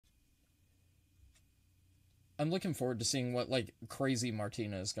I'm looking forward to seeing what, like, crazy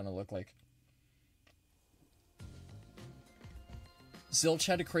Martina is gonna look like. Zilch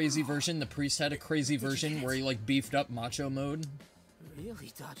had a crazy version, the priest had a crazy version where he, like, beefed up macho mode.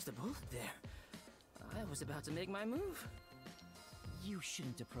 Really dodged the bullet there. I was about to make my move. You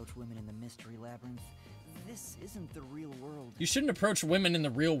shouldn't approach women in the mystery labyrinth. This isn't the real world. You shouldn't approach women in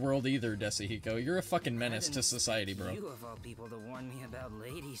the real world either, Desahiko. You're a fucking menace to society, bro. You of all people to warn me about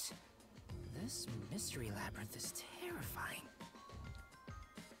ladies. This mystery labyrinth is terrifying.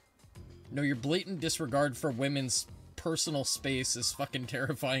 No, your blatant disregard for women's personal space is fucking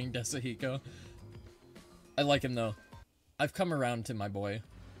terrifying, Desahiko. I like him, though. I've come around to my boy.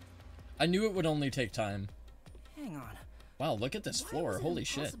 I knew it would only take time. Hang on. Wow, look at this floor. Holy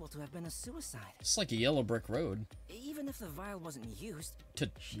shit. To have been a suicide? It's like a yellow brick road. Even if the vial wasn't used, to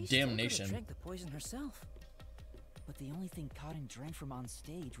damnation. She drank the poison herself. But the only thing Cotton drank from on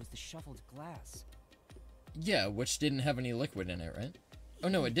stage was the shuffled glass. Yeah, which didn't have any liquid in it, right? Oh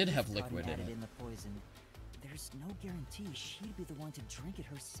no, it did have liquid in it. In the poison, there's no guarantee she'd be the one to drink it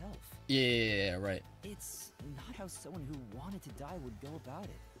herself. Yeah, right. It's not how someone who wanted to die would go about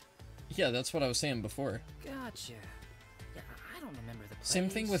it. Yeah, that's what I was saying before. Gotcha. Yeah, I don't remember the place, same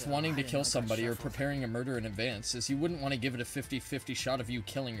thing with wanting to kill somebody or preparing a murder in advance, is you wouldn't want to give it a 50-50 shot of you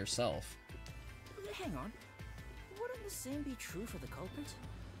killing yourself. Hang on. Wouldn't the same be true for the culprit?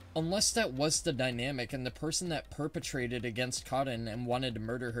 Unless that was the dynamic and the person that perpetrated against Cotton and wanted to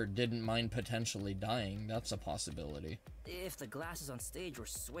murder her didn't mind potentially dying, that's a possibility. If the glasses on stage were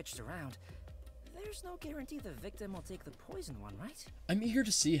switched around, there's no guarantee the victim will take the poison one, right? I'm eager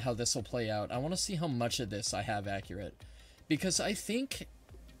to see how this will play out. I want to see how much of this I have accurate. Because I think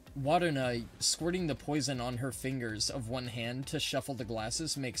Waruna squirting the poison on her fingers of one hand to shuffle the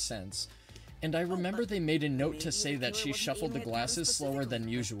glasses makes sense. And I remember they made a note to say that she shuffled the glasses slower than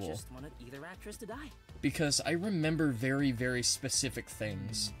usual. Just wanted either actress to die. Because I remember very, very specific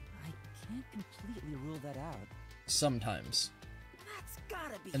things. I can't completely rule that out. Sometimes. That's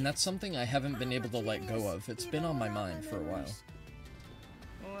gotta be. And that's something I haven't been able to let go of. It's been on my mind for a while.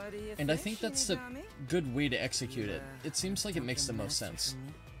 And I think that's the good way to execute it. It seems like it makes the most sense.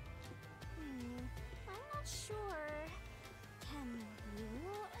 I'm not sure. Can you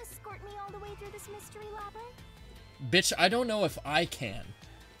escort me all the way through this mystery labyrinth? Bitch, I don't know if I can.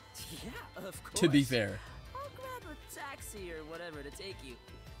 Yeah, of course. To be fair. I'll grab a taxi or whatever to take you.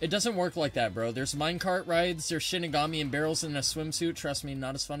 It doesn't work like that, bro. There's minecart rides, there's Shinigami and barrels in a swimsuit. Trust me,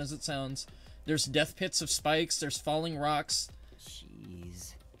 not as fun as it sounds. There's death pits of spikes, there's falling rocks.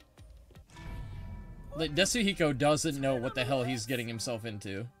 Jeez. Like, Desuhiko doesn't know what the hell he's getting himself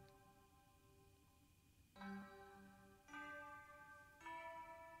into.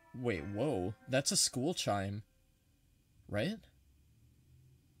 Wait, whoa. That's a school chime. Right?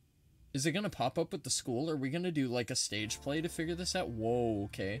 Is it gonna pop up with the school? Or are we gonna do, like, a stage play to figure this out? Whoa,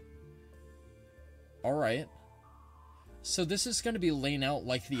 okay. Alright. So this is gonna be laying out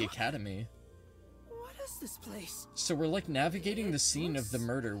like the academy. What is this place? So we're, like, navigating the scene of the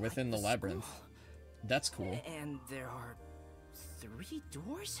murder within the labyrinth. That's cool. And there are 3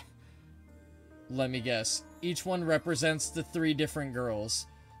 doors? Let me guess. Each one represents the 3 different girls.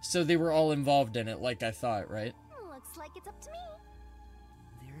 So they were all involved in it, like I thought, right? Looks like it's up to me.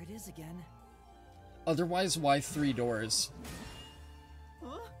 There it is again. Otherwise, why 3 doors?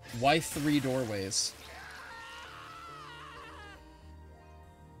 Why 3 doorways?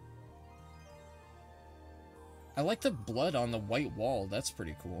 I like the blood on the white wall. That's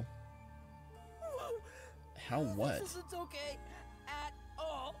pretty cool. Whoa. How what? This isn't okay at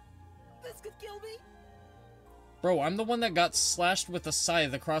all. This could kill me. Bro, I'm the one that got slashed with a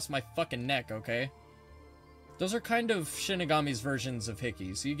scythe across my fucking neck, okay? Those are kind of Shinigami's versions of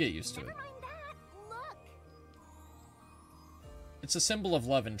Hickey, so you get used to it. Never mind that. Look. It's a symbol of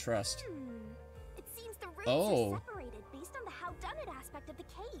love and trust. It seems the rooms Oh. are separated based on the how-done-it aspect of the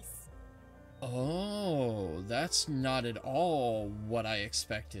case. Oh, that's not at all what I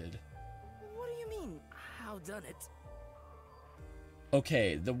expected. What do you mean, how done it?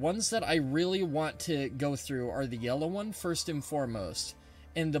 Okay, the ones that I really want to go through are the yellow one, first and foremost,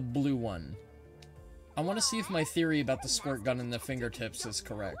 and the blue one. I want to see if my theory about the squirt gun and the fingertips is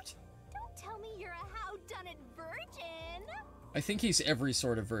correct. Don't tell me you're a how-done-it virgin. I think he's every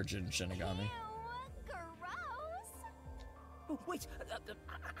sort of virgin, Shinigami. Ew, gross. Oh, wait,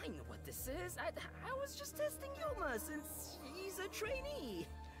 I know what this is. I was just testing Yuma since he's a trainee.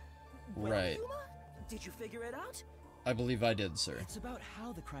 Well, Right. Yuma, did you figure it out? I believe I did, sir. It's about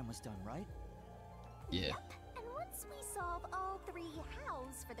how the crime was done, right? Yeah. And once we solve all 3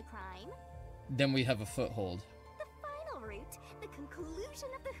 hows for the crime, Then we have a foothold. the final route, the conclusion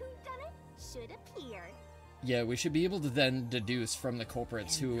of the whodunit, should appear. Yeah, we should be able to then deduce from the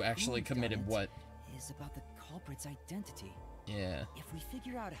culprits who actually committed what. Is about the culprit's identity. Yeah. If we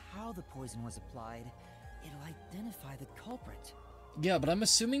figure out how the poison was applied, it'll identify the culprit. Yeah, but I'm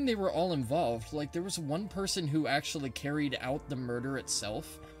assuming they were all involved. Like, there was one person who actually carried out the murder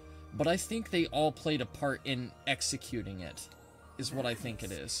itself, but I think they all played a part in executing it, is what I think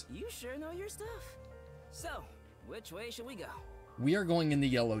it is. You sure know your stuff. So, which way should we go? We are going in the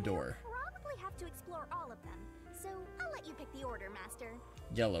yellow door. We'll probably have to explore all of them, so I'll let you pick the order, Master.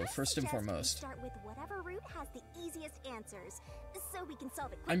 Yellow, I first and suggest we foremost. start with whatever route has the easiest answers, so we can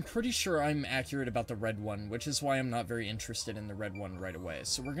solve it quickly. I'm pretty sure I'm accurate about the red one, which is why I'm not very interested in the red one right away.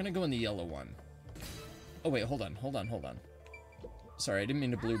 So we're gonna go in the yellow one. Oh wait, hold on. Sorry, I didn't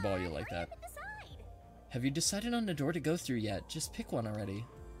mean to blue ball you like that. Have you decided on the door to go through yet? Just pick one already.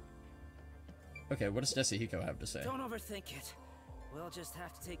 Okay, what does Desahiko have to say? Don't overthink it. We'll just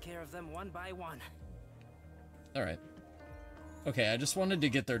have to take care of them one by one. Alright. Okay, I just wanted to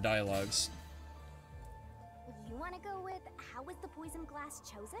get their dialogues. You want to go with how was the poison glass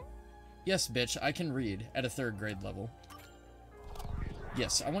chosen? Yes, bitch, I can read at a 3rd grade level.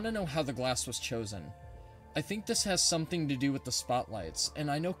 Yes, I want to know how the glass was chosen. I think this has something to do with the spotlights, and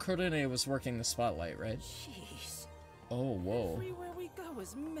I know Kurone was working the spotlight, right? Jeez. Oh, whoa. Everywhere we go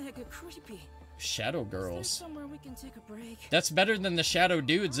is mega creepy. Shadow Is there girls. somewhere we can take a break? That's better than the shadow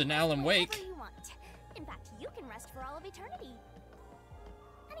dudes in Alan Wake. Whatever you want. In fact, you can rest for all of eternity.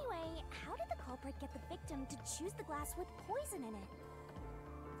 Anyway, how did the culprit get the victim to choose the glass with poison in it?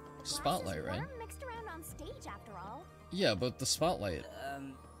 The Spotlight, glasses right? were mixed around on stage after all. Yeah, but the spotlight.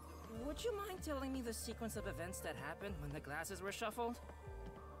 Would you mind telling me the sequence of events that happened when the glasses were shuffled?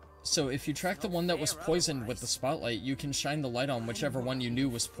 So if you track the one that was poisoned with the spotlight, you can shine the light on whichever one you knew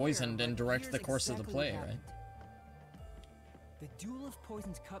was poisoned and direct the course of the play, right? The Duel of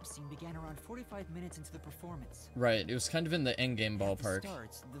Poisoned Cups scene began around 45 minutes into the performance. Right, it was kind of in the endgame At the ballpark.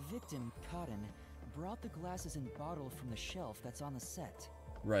 start, the victim, Karen, brought the glasses and bottle from the shelf that's on the set.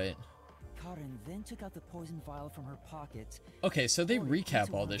 Right. Karen then took out the poison vial from her pocket. Okay, so they poured it recap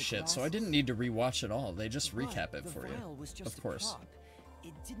into all one of this the shit, so I glasses. didn't need to rewatch it all. They just But recap it the for vial you. was just Of a course. prop.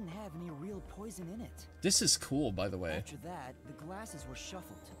 It didn't have any real poison in it. This is cool, by the way. After that, the glasses were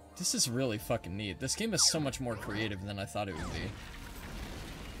shuffled. This is really fucking neat. This game is so much more creative than I thought it would be.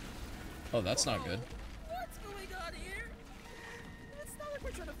 Oh, that's not good. What's going on here? It's not like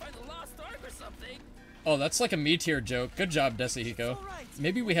we're trying to find a lost ark or something. Oh, that's like a me-tier joke. Good job, Desahiko.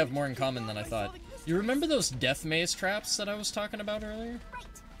 Maybe we have more in common than I thought. You remember those death maze traps that I was talking about earlier? Right.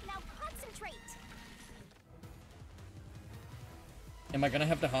 Now concentrate. Am I gonna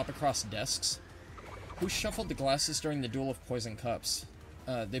have to hop across desks? Who shuffled the glasses during the Duel of Poison Cups?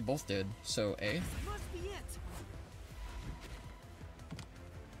 They both did, so A. Must be it.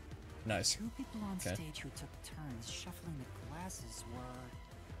 Nice. Two people on Okay. stage who took turns shuffling the glasses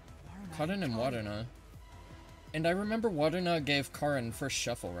were Karin and Waruna. And I remember Waruna gave Karin first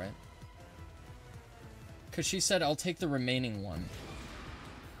shuffle, right? Because she said, I'll take the remaining one.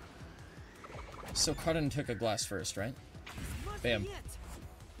 So Karin took a glass first, right? Must Bam. be it.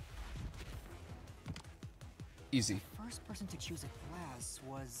 Easy. First person to choose a glass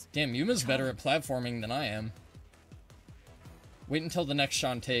was Damn, Yuma's better at platforming than I am. Wait until the next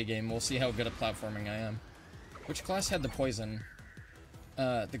Shantae game, we'll see how good at platforming I am. Which glass had the poison?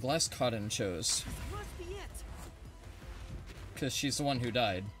 The glass Karin chose. Must be it. Because she's the one who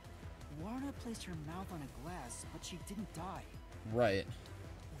died. Waruna placed her mouth on a glass, but she didn't die. Right.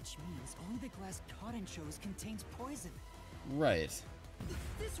 Which means only the glass Karen chose contains poison. Right.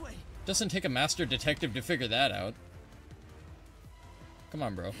 This way. Doesn't take a master detective to figure that out. Come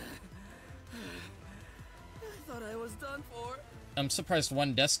on, bro. I thought I was done for. I'm surprised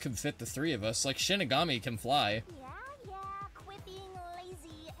one desk could fit the 3 of us. Like, Shinigami can fly. Yeah, quit being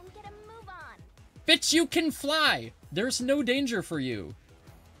lazy and get a move on. Bitch, you can fly! There's no danger for you.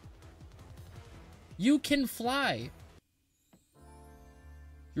 You can fly.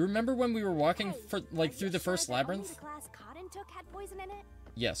 You remember when we were walking for like Are through you the first sure that only labyrinth? the glass Cotton took had poison in it?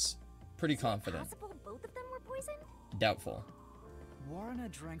 Yes. Pretty confident. Possible both of them were poisoned? Doubtful. Waruna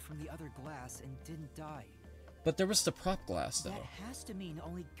drank from the other glass and didn't die. But there was the prop glass, That though. has to mean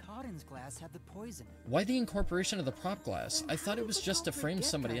only Karen's glass had the poison. Why the incorporation of the prop glass? Then I how thought it did was the just to culprit frame get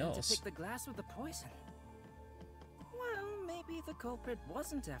somebody Karen else. To pick the glass with the poison. Well, maybe the culprit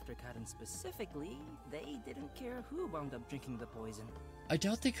wasn't after Karen specifically. They didn't care who wound up drinking the poison. I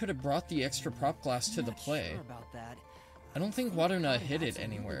doubt they could have brought the extra prop glass to I'm the not play. Sure about that. I don't think Waruna Karen hid it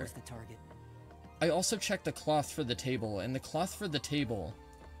absolutely anywhere. was the target. I also checked the cloth for the table, and the cloth for the table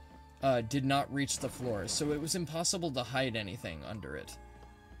did not reach the floor, so it was impossible to hide anything under it.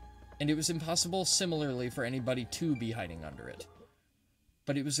 And it was impossible, similarly, for anybody to be hiding under it.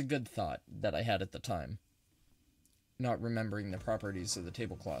 But it was a good thought that I had at the time. Not remembering the properties of the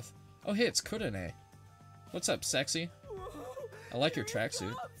tablecloth. Oh, hey, it's Kurane. What's up, sexy? Whoa, I like your here he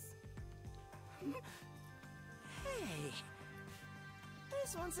tracksuit. comes. Hey,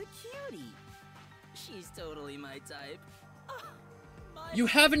 this one's a cutie. She's totally my type. Oh, my You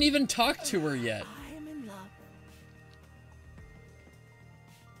haven't even talked to her yet. I am in love.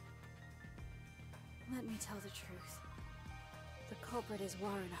 Let me tell the truth. The culprit is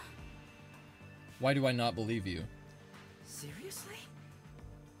Waruna. Why do I not believe you? Seriously?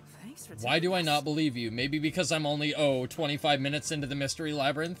 Thanks for Why do telling I us. not believe you? Maybe because I'm only, 25 minutes into the Mystery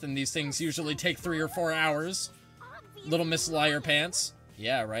Labyrinth, and these things usually take 3 or 4 hours? Little Miss Liar Pants?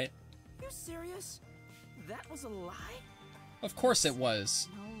 Yeah, right? You serious? That was a lie? Of course it was.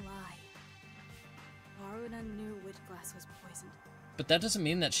 No lie. Waruna knew which glass was poisoned. But that doesn't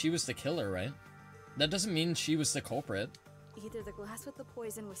mean that she was the killer, right? That doesn't mean she was the culprit. Either the glass with the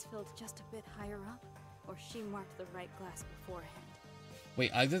poison was filled just a bit higher up, or she marked the right glass beforehand. Wait,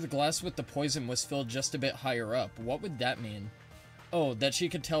 either the glass with the poison was filled just a bit higher up. What would that mean? Oh, that she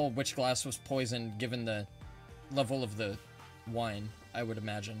could tell which glass was poisoned given the level of the wine, I would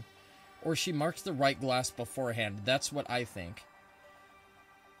imagine. Or she marked the right glass beforehand. That's what I think.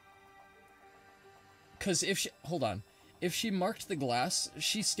 Because if she... Hold on. If she marked the glass,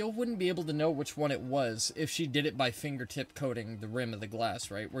 she still wouldn't be able to know which one it was if she did it by fingertip coating the rim of the glass,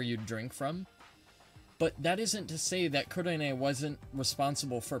 right? Where you drink from. But that isn't to say that Kurane wasn't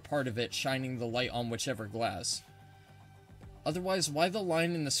responsible for part of it shining the light on whichever glass. Otherwise, why the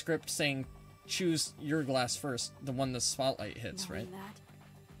line in the script saying, choose your glass first, the one the spotlight hits, right? Knowing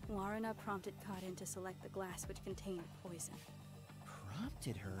that, Waruna prompted Kaden to select the glass which contained poison.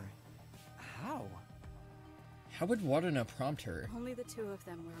 Prompted her? How? How would Waruna prompt her? Only the two of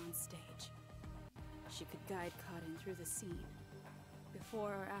them were on stage. She could guide Kaden through the scene. Before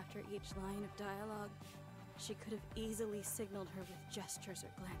or after each line of dialogue, she could have easily signaled her with gestures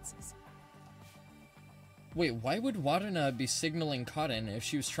or glances. Wait, why would Waruna be signaling Kaden if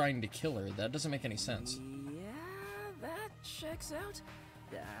she was trying to kill her? That doesn't make any sense. Yeah, that checks out.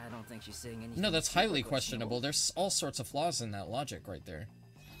 I don't think she's saying anything. No, that's super highly questionable. There's all sorts of flaws in that logic right there.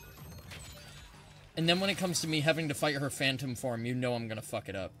 And then when it comes to me having to fight her phantom form, you know I'm gonna fuck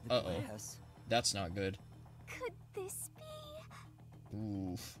it up. Uh-oh. Yes. That's not good. Could this be?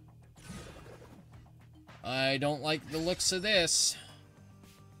 Oof. I don't like the looks of this.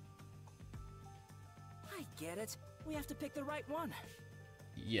 I get it. We have to pick the right one.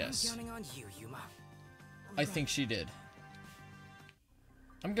 Yes. I'm counting on you, Yuma. I think she did.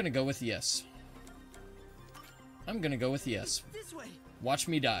 I'm gonna go with yes. I'm gonna go with yes. This way. Watch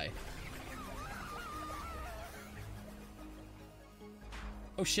me die.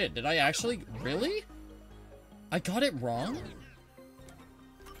 Oh shit, did I actually? Really? I got it wrong?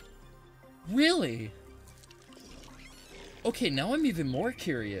 Really? Okay, now I'm even more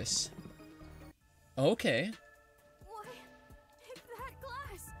curious. Okay. Why, it's that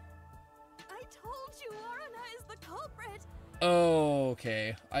glass! I told you Waruna is the culprit!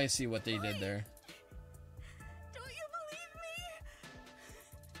 Okay, I see what they did there. Don't you believe me?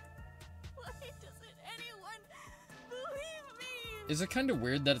 Why doesn't anyone believe me? Is it kind of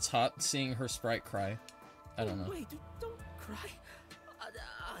weird that it's hot seeing her sprite cry? I don't know. Wait, don't cry.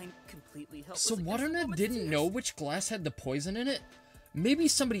 I'm completely helpless. So against the Waruna woman's didn't tears. know which glass had the poison in it? Maybe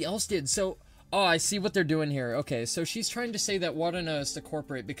somebody else did, so... Oh, I see what they're doing here. Okay, so she's trying to say that Waruna is the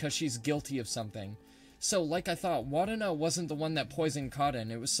culprit because she's guilty of something. So, like I thought, Waruna wasn't the one that poisoned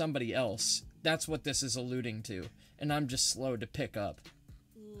Kaden, it was somebody else. That's what this is alluding to, and I'm just slow to pick up.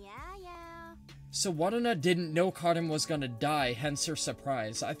 Yeah. So Waruna didn't know Kaden was gonna die, hence her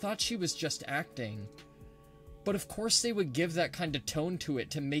surprise. I thought she was just acting. But of course they would give that kind of tone to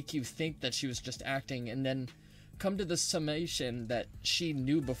it to make you think that she was just acting, and then come to the summation that she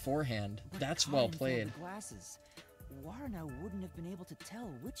knew beforehand. But That's well Kaden filled played. the glasses. Waruna wouldn't have been able to tell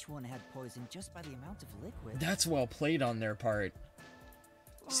which one had poison just by the amount of liquid. That's well played on their part.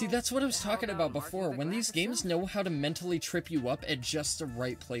 See, that's what I was How talking about about before. marking the When these glass games itself? know how to mentally trip you up at just the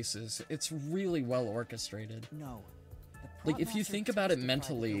right places, it's really well orchestrated. No. The Like, prop if you master think about it testified that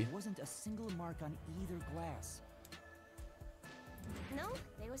mentally- there wasn't a single mark on either glass. No,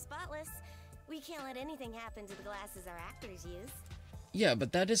 they were spotless. We can't let anything happen to the glasses our actors used. Yeah,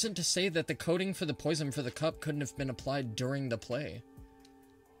 but that isn't to say that the coating for the poison for the cup couldn't have been applied during the play.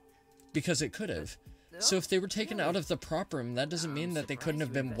 Because it could have. So if they were taken out of the prop room, that doesn't mean that they couldn't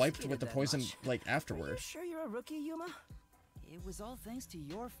have been wiped with the poison, like, Are you afterward. sure you're a rookie, Yuma? It was all thanks to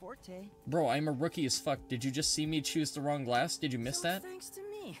your forte. Bro, I'm a rookie as fuck. Did you just see me choose the wrong glass? Did you miss So that? thanks to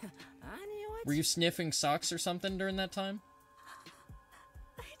me. me. I knew it. Were you sniffing socks or something during that time?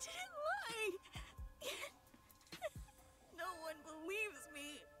 I didn't lie. No one believes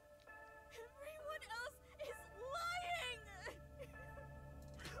me. Everyone else is lying.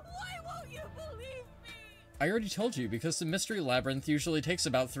 Why won't you believe me? I already told you, because the Mystery Labyrinth usually takes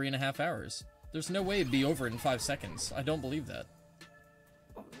about 3.5 hours. There's no way it'd be over in 5 seconds. I don't believe that.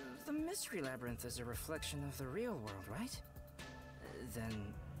 Oh, the Mystery Labyrinth is a reflection of the real world, right?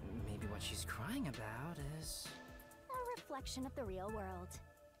 Then maybe what she's crying about is... A reflection of the real world.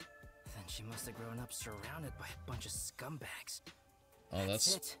 Then she must have grown up surrounded by a bunch of scumbags. Oh,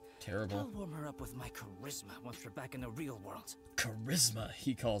 that's it. terrible. I'll warm her up with my charisma once we're back in the real world. Charisma,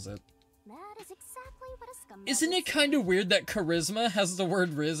 he calls it. That is exactly what a scumbag Isn't it would kind of weird that charisma has the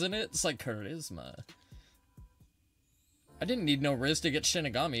word Riz in it? It's like charisma. I didn't need no Riz to get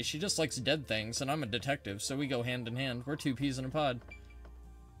Shinigami. She just likes dead things, and I'm a detective, so we go hand in hand. We're two peas in a pod.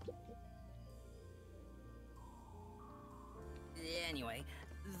 Anyway,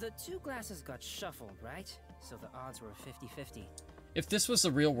 the two glasses got shuffled, right? So the odds were 50-50. If this was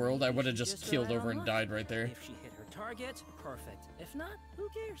the real world, I would have just keeled relied over on and luck. died right there. If she hit her target, perfect. If not, who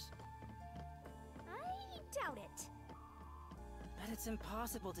cares? I doubt it. But it's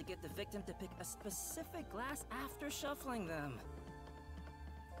impossible to get the victim to pick a specific glass after shuffling them.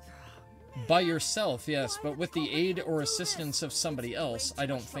 By yourself, yes, but with the aid or assistance of somebody else, I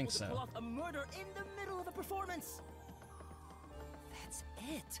don't think To pull so. off a murder in the middle of a performance. That's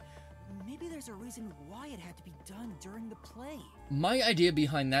it. Maybe there's a reason why it had to be done during the play. My idea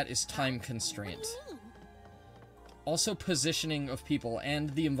behind that is time What constraint. do you mean? Also positioning of people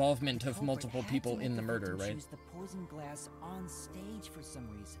and the involvement of Culprit multiple had to people make in the murder, victim right? choose the poison glass on stage for some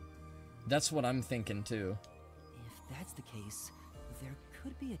reason. That's what I'm thinking too. If that's the case, there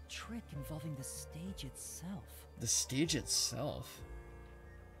could be a trick involving the stage itself. The stage itself?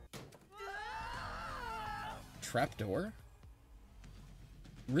 Trapdoor?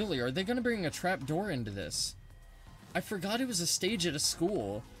 Really, are they gonna bring a trapdoor into this? I forgot it was a stage at a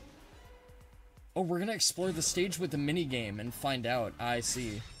school. Oh, we're gonna explore the stage with a minigame and find out. I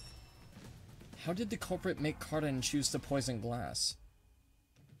see. How did the culprit make Karin choose the poison glass?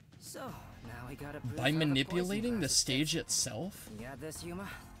 So, now we gotta prove By how the poison manipulating the glass is stage fixed. itself? You got this, Yuma?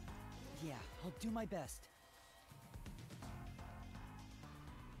 Yeah, I'll do my best.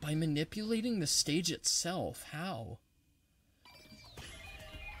 By manipulating the stage itself? How?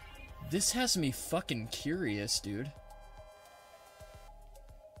 This has me fucking curious, dude.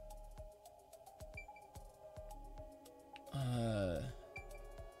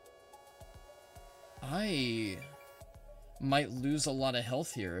 I might lose a lot of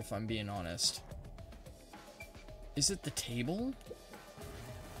health here, if I'm being honest. Is it the table?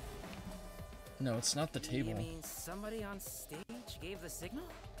 No, it's not the table. You mean somebody on stage gave the signal?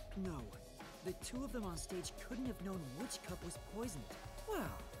 No, the two of them on stage couldn't have known which cup was poisoned. Well,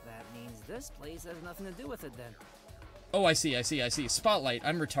 that means this place has nothing to do with it then. Oh, I see. Spotlight,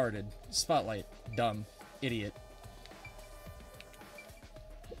 I'm retarded. Spotlight, dumb, idiot.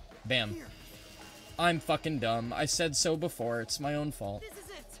 Bam. I'm fucking dumb. I said so before. It's my own fault. This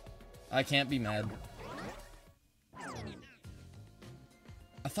is it! I can't be mad.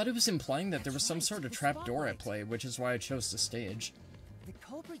 I thought it was implying that there was some sort of trapdoor at play, which is why I chose the stage. The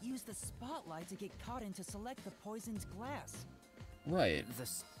culprit used the spotlight to get caught in to select the poisoned glass. Right. The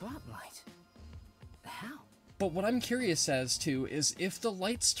spotlight? How? But what I'm curious as to is if the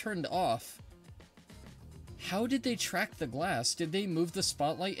lights turned off, how did they track the glass? Did they move the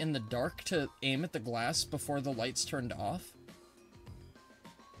spotlight in the dark to aim at the glass before the lights turned off?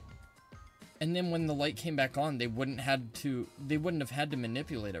 And then when the light came back on, they wouldn't have had to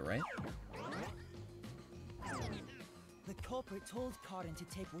manipulate it, right? The culprit told Cotton to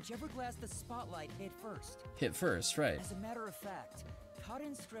take whichever glass the spotlight hit first. Hit first, right. As a matter of fact,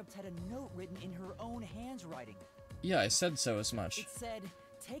 Cotton's script had a note written in her own handwriting. Yeah, I said so as much. It said,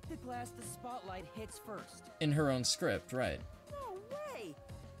 take the glass the spotlight hits first. In her own script, right. No way!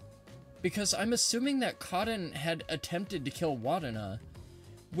 Because I'm assuming that Cotton had attempted to kill Waruna,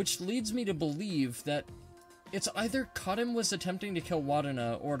 which leads me to believe that it's either Cotton was attempting to kill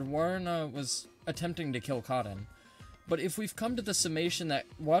Waruna or Waruna was attempting to kill Cotton. But if we've come to the summation that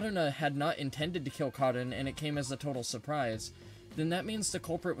Waruna had not intended to kill Cotton and it came as a total surprise, then that means the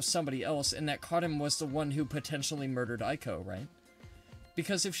culprit was somebody else and that Cotton was the one who potentially murdered Aiko, right?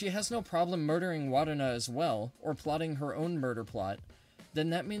 Because if she has no problem murdering Waruna as well, or plotting her own murder plot, then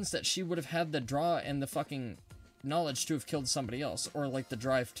that means that she would have had the draw and the fucking knowledge to have killed somebody else, or like the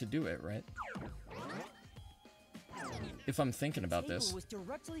drive to do it, right? If I'm thinking about this. The table was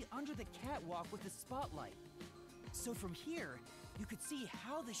directly under the catwalk with the spotlight. So from here, you could see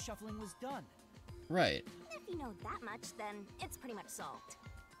how the shuffling was done. Right. If you know that much, then it's pretty much solved.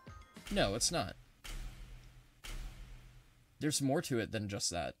 No, it's not. There's more to it than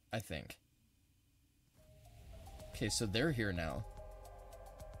just that, I think. Okay, so they're here now.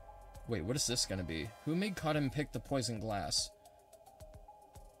 Wait, what is this gonna be? Who made Cotton pick the poison glass?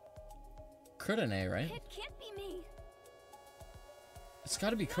 Kurone, right? It can't be me. It's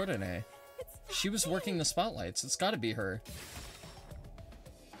gotta be Kurone. She was working the spotlights. It's gotta be her.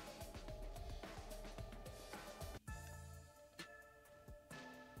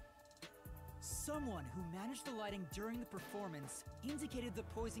 Someone who managed the lighting during the performance indicated the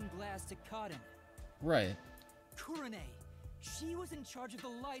poison glass to Cotton. Right. Kurone. She was in charge of the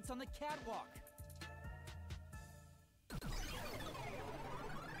lights on the catwalk.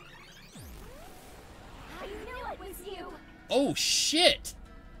 I knew it was you. Oh, shit!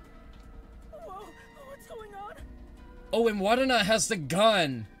 Whoa, what's going on? Oh, and Waruna has the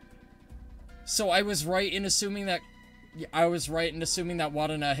gun! So I was right in assuming that... I was right in assuming that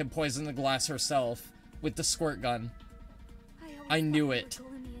Waruna had poisoned the glass herself with the squirt gun. I knew it.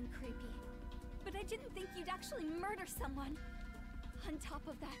 Gloomy and creepy, but I didn't think you'd actually murder someone. On top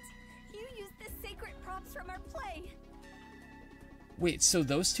of that, you used the sacred props from our play. Wait, so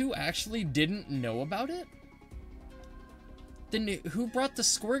those two actually didn't know about it? Then who brought the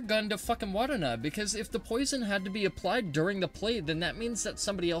squirt gun to fucking Waruna? Because if the poison had to be applied during the play, then that means that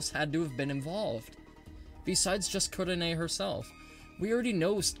somebody else had to have been involved. Besides just Kurone herself. We already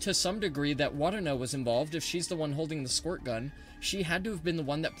know to some degree that Waruna was involved. If she's the one holding the squirt gun, she had to have been the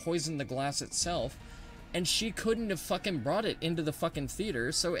one that poisoned the glass itself. And she couldn't have fucking brought it into the fucking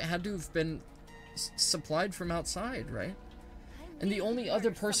theater, so it had to have been supplied from outside, right? And the only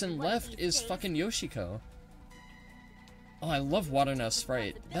other person left is fucking Yoshiko. Oh, I love Waruna's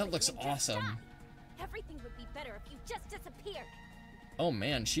sprite. That looks awesome. Everything would be better if you just disappeared. Oh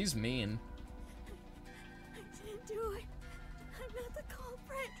man, she's mean. I didn't do it. I'm not the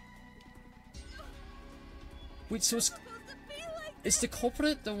culprit. Wait, so Supposed to be like is the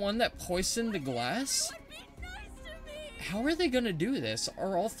culprit the one that poisoned the glass? would be nice to me. How are they gonna do this?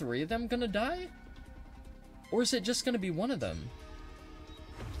 Are all three of them gonna die? Or is it just gonna be one of them?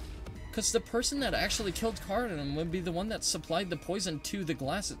 Because the person that actually killed Cardinum would be the one that supplied the poison to the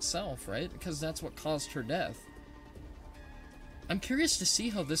glass itself, right? Because that's what caused her death. I'm curious to see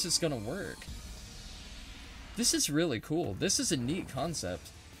how this is gonna work. This is really cool. This is a neat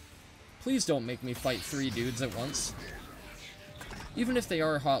concept. Please don't make me fight 3 dudes at once. Even if they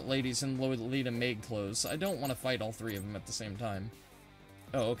are hot ladies in Lolita maid clothes, I don't want to fight all 3 of them at the same time.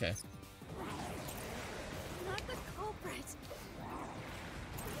 Oh, okay. Not the culprit.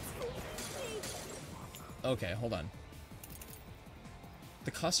 Okay, hold on.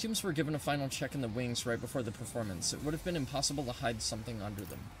 The costumes were given a final check in the wings right before the performance. It would have been impossible to hide something under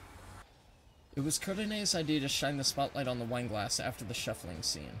them. It was Kurone's idea to shine the spotlight on the wine glass after the shuffling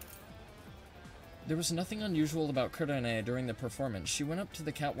scene. There was nothing unusual about Kurone during the performance. She went up to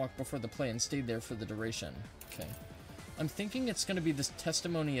the catwalk before the play and stayed there for the duration. Okay. I'm thinking it's going to be the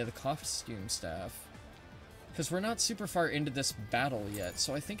testimony of the costume staff. Because we're not super far into this battle yet,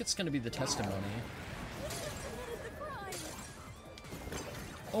 so I think it's going to be the testimony.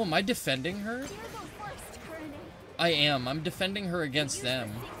 Oh, am I defending her? You're the worst, Kurone. I am. I'm defending her against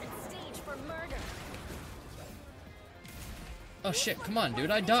them. Secret stage for murder. Oh shit, come on, dude.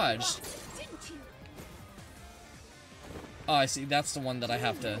 I dodged. Didn't you? Oh, I see. That's the one that I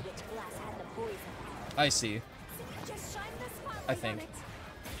have to... Which glass had the poison? I see. Just shine the spotlight I think. on it.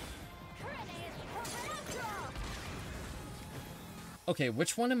 Kurone is corporate after all. Okay,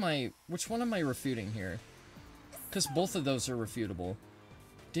 which one am I refuting here? Because both of those are refutable.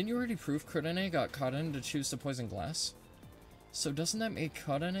 Didn't you already prove Kurone got Cotton to choose the poison glass? So doesn't that make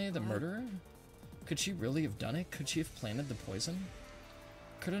Kurone the murderer? Could she really have done it? Could she have planted the poison?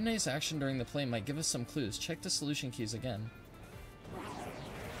 Kurone's action during the play might give us some clues. Check the solution keys again.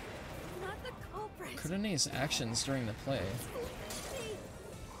 Not the culprit. Kurone's actions during the play.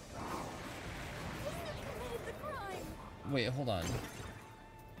 Committed the crime. Wait, hold on.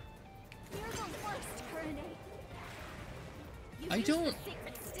 You're the worst, Kurone. You I used don't... the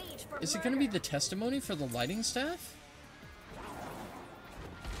secret stage for Is it going to be murder. the testimony for the lighting staff?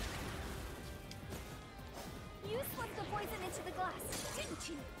 You slipped the poison into the glass, didn't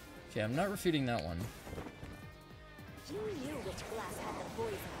you? Okay, I'm not refuting that one. You knew which glass had the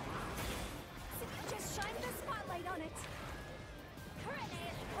poison. So you just shine the spotlight on it. Kurone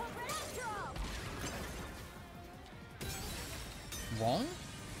is corporate after all. Wrong?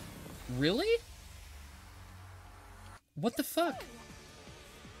 Really? What the fuck?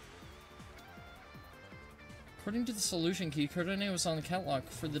 According to the solution key, Kurone was on the catwalk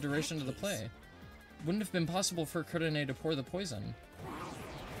for the duration of the play. Wouldn't have been possible for Kurone to pour the poison.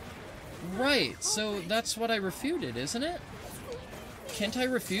 Right, so that's what I refuted, isn't it? Can't I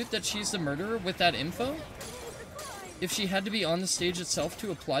refute that she's the murderer with that info? If she had to be on the stage itself to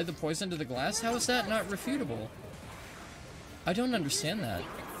apply the poison to the glass, how is that not refutable? I don't understand that.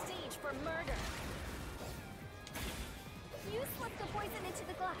 Stage for murder. You slipped the poison into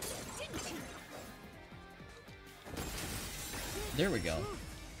the glass, didn't you? There we go.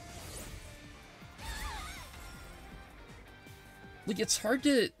 Like, it's hard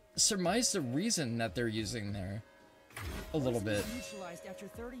to surmise the reason that they're using there. A little bit. Neutralized after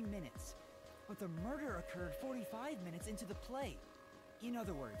 30 minutes, but the murder occurred 45 minutes into the play. In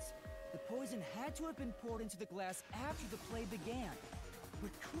other words, the poison had to have been poured into the glass after the play began.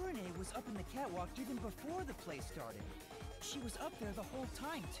 But Kurone was up in the catwalk even before the play started. She was up there the whole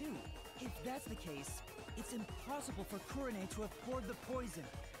time, too. If that's the case, it's impossible for Kurone to have poured the poison.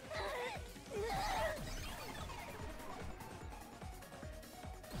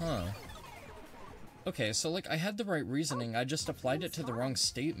 Huh. Okay, so, like, I had the right reasoning, I just applied it to the wrong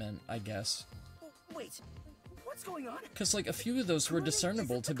statement, I guess. Wait, what's going on? Because, like, a few of those were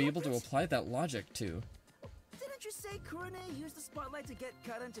discernible to be able to apply that logic to. Didn't you say Kurone used the spotlight to get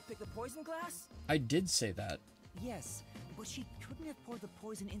Karen to pick the poison glass? I did say that. Yes, but she couldn't have poured the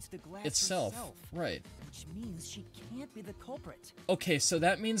poison into the glass Itself, herself. right. Which means she can't be the culprit. Okay, so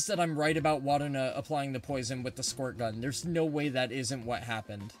that means that I'm right about Waruna applying the poison with the squirt gun. There's no way that isn't what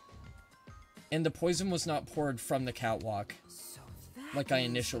happened. And the poison was not poured from the catwalk, So that like I means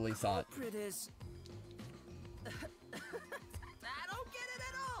initially the thought. culprit is... I don't get it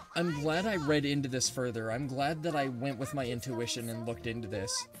at all! I'm glad I read into this further. I'm glad that I went with my intuition and looked into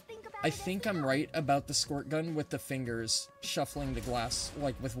this. I think I'm right about the squirt gun with the fingers shuffling the glass,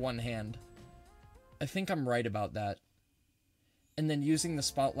 like, with one hand. I think I'm right about that. And then using the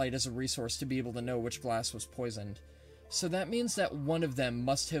spotlight as a resource to be able to know which glass was poisoned. So that means that one of them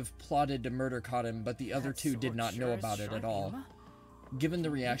must have plotted to murder Cotton, but the other two did not know about it at all, given the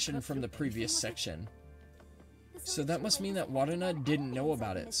reaction from the previous section. So that must mean that Waruna didn't know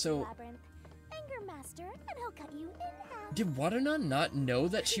about it, so... Did Waruna not know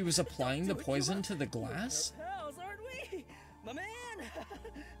that she was applying the poison to the glass? Pals, aren't we? My man!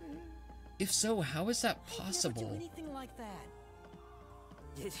 If so, how is that Never do possible? anything like that.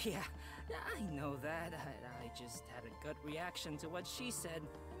 Yeah, I know that. I just had a gut reaction to what she said,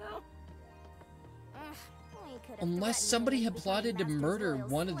 you know? Unless somebody had plotted to murder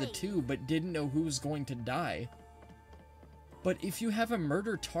one of the two but didn't know who was going to die. But if you have a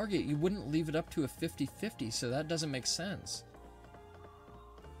murder target, you wouldn't leave it up to a 50-50, so that doesn't make sense.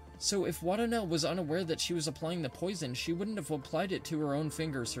 So if Waruna was unaware that she was applying the poison, she wouldn't have applied it to her own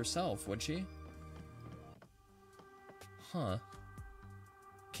fingers herself, would she? Huh.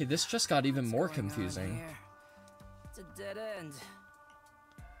 Okay, this just got even more confusing. It's a dead end.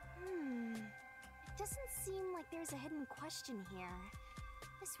 It doesn't seem like there's a hidden question here.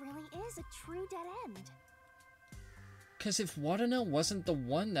 This really is a true dead end. Because if Waruna wasn't the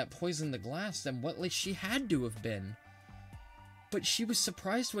one that poisoned the glass, then what, like, she had to have been. But she was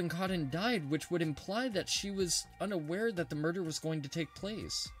surprised when Cotton died, which would imply that she was unaware that the murder was going to take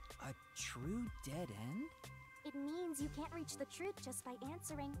place. A true dead end? It means you can't reach the truth just by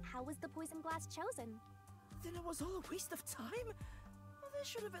answering, how was the poison glass chosen? Then it was all a waste of time? Well, they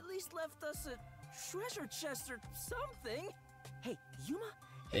should have at least left us a treasure chest or something. Hey, Yuma?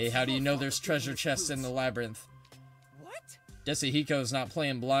 Hey, how do you know there's treasure chests in the labyrinth? What? Desihiko's not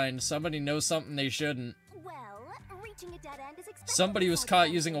playing blind. Somebody knows something they shouldn't. Well, reaching a dead end is expected. Somebody was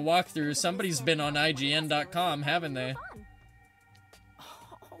caught using a walkthrough. Somebody's been on IGN.com, haven't they?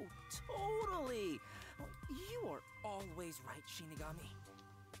 Oh, totally. You are always right, Shinigami.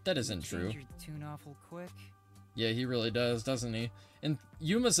 That isn't true. Change your tune awful quick. Yeah, he really does, doesn't he? And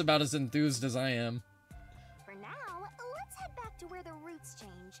Yuma's about as enthused as I am. For now, let's head back to where the roots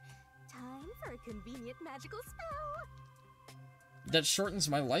change. Time for a convenient magical spell. That shortens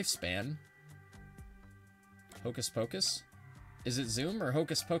my lifespan. Hocus Pocus? Is it Zoom or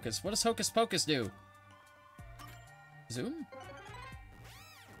Hocus Pocus? What does Hocus Pocus do? Zoom?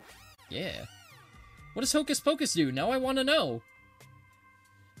 Yeah. What does Hocus Pocus do? Now I want to know.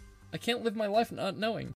 I can't live my life not knowing.